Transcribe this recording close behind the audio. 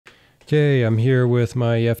Okay, I'm here with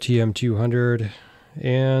my FTM-200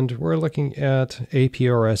 and we're looking at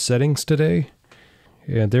APRS settings today.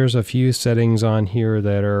 And there's a few settings on here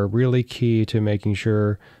that are really key to making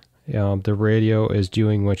sure the radio is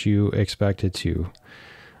doing what you expect it to.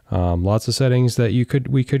 Lots of settings that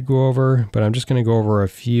we could go over, but I'm just going to go over a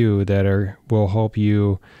few that will help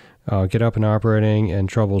you get up and operating and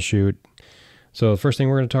troubleshoot. So the first thing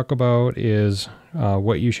we're going to talk about is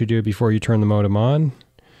what you should do before you turn the modem on.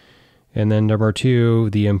 And then number two,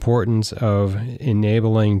 the importance of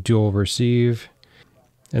enabling dual receive.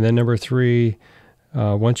 And then number three,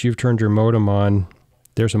 once you've turned your modem on,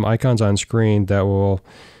 there's some icons on screen that will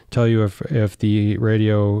tell you if the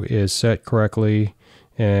radio is set correctly,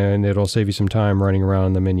 and it'll save you some time running around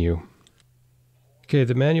in the menu. Okay,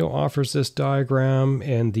 the manual offers this diagram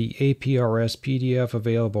and the APRS PDF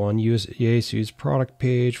available on Yaesu's product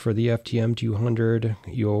page for the FTM-200.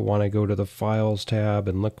 You'll want to go to the Files tab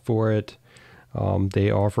and look for it. They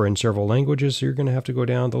offer in several languages, so you're going to have to go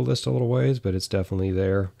down the list a little ways, but it's definitely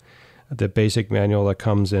there. The basic manual that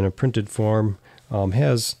comes in a printed form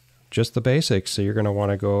has just the basics, so you're going to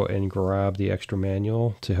want to go and grab the extra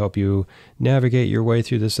manual to help you navigate your way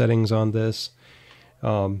through the settings on this.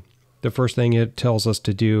 The first thing it tells us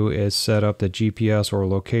to do is set up the GPS or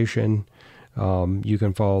location. You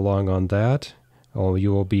can follow along on that.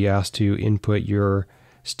 You will be asked to input your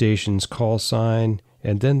station's call sign,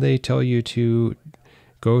 and then they tell you to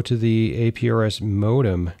go to the APRS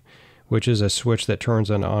modem, which is a switch that turns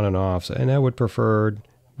on and off. And I would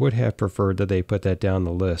have preferred that they put that down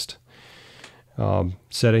the list.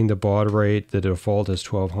 Setting the baud rate, the default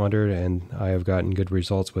is 1200, and I have gotten good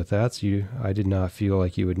results with that, so I did not feel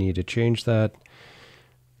like you would need to change that.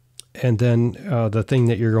 And then the thing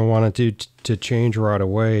that you're going to want to do to change right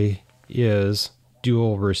away is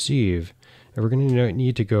dual receive. And we're going to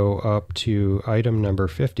need to go up to item number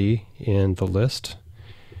 50 in the list.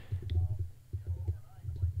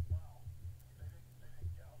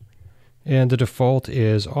 And the default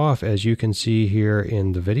is off, as you can see here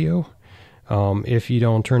in the video. If you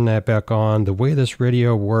don't turn that back on, the way this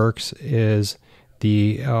radio works is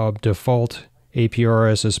the default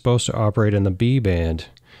APRS is supposed to operate in the B band.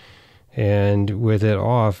 And with it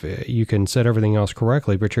off, you can set everything else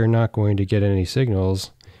correctly, but you're not going to get any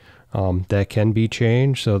signals. That can be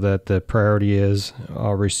changed so that the priority is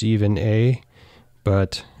receive in A,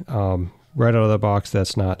 but right out of the box,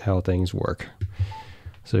 that's not how things work.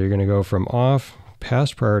 So you're going to go from off,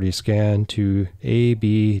 past priority scan, to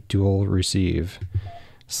A-B dual receive.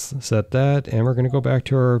 Set that, and we're going to go back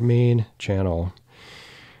to our main channel.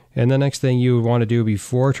 And the next thing you would want to do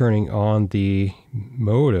before turning on the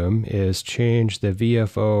modem is change the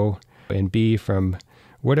VFO and B from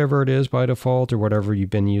whatever it is by default or whatever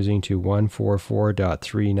you've been using to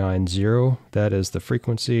 144.390. That is the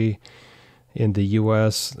frequency in the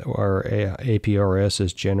US or APRS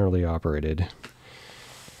is generally operated.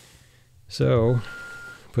 So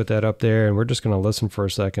put that up there, and we're just going to listen for a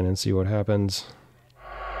second and see what happens.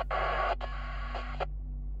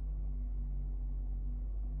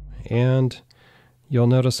 And you'll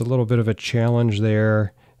notice a little bit of a challenge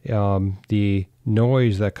there. The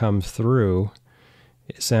noise that comes through,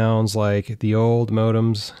 it sounds like the old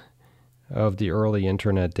modems of the early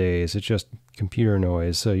internet days. It's just computer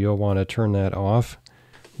noise, so you'll want to turn that off.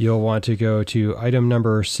 You'll want to go to item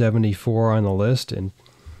number 74 on the list and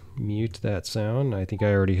mute that sound. I think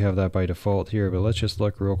I already have that by default here, but let's just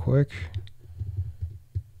look real quick.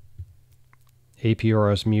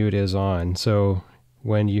 APRS mute is on. So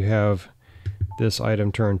when you have this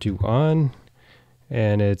item turned to on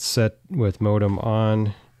and it's set with modem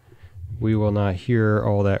on, we will not hear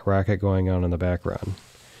all that racket going on in the background.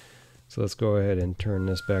 So let's go ahead and turn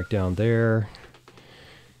this back down there.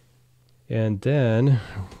 And then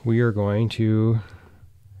we are going to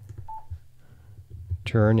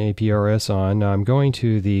turn APRS on. Now I'm going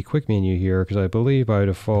to the quick menu here because I believe by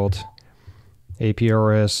default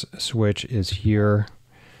APRS switch is here.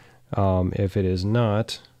 If it is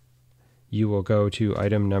not, you will go to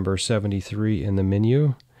item number 73 in the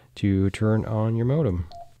menu to turn on your modem.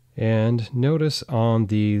 And notice on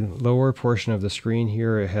the lower portion of the screen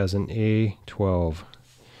here it has an A12.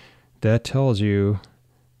 That tells you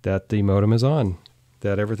that the modem is on,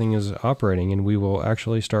 that everything is operating, and we will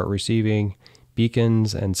actually start receiving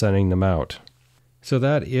beacons and sending them out. So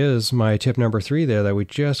that is my tip number 3 there that we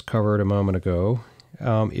just covered a moment ago.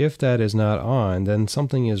 If that is not on, then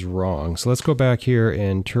something is wrong. So let's go back here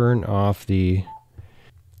and turn off the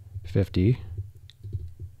 50.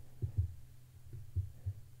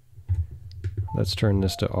 Let's turn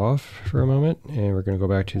this to off for a moment, and we're going to go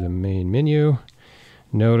back to the main menu.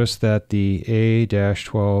 notice that the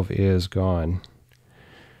A-12 is gone.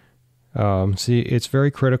 See, it's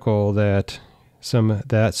very critical that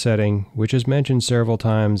that setting, which is mentioned several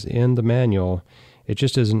times in the manual, it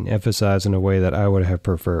just isn't emphasized in a way that I would have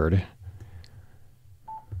preferred.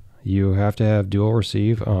 You have to have dual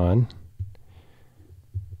receive on,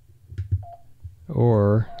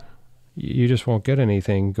 or you just won't get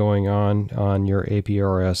anything going on your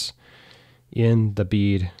APRS in the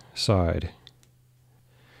bead side.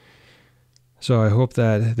 So I hope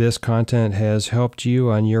that this content has helped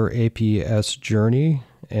you on your APS journey,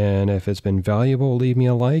 and if it's been valuable, leave me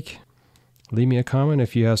a like. Leave me a comment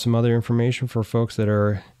if you have some other information for folks that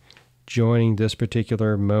are joining this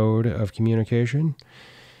particular mode of communication.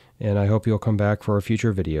 And I hope you'll come back for a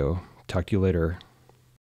future video. Talk to you later.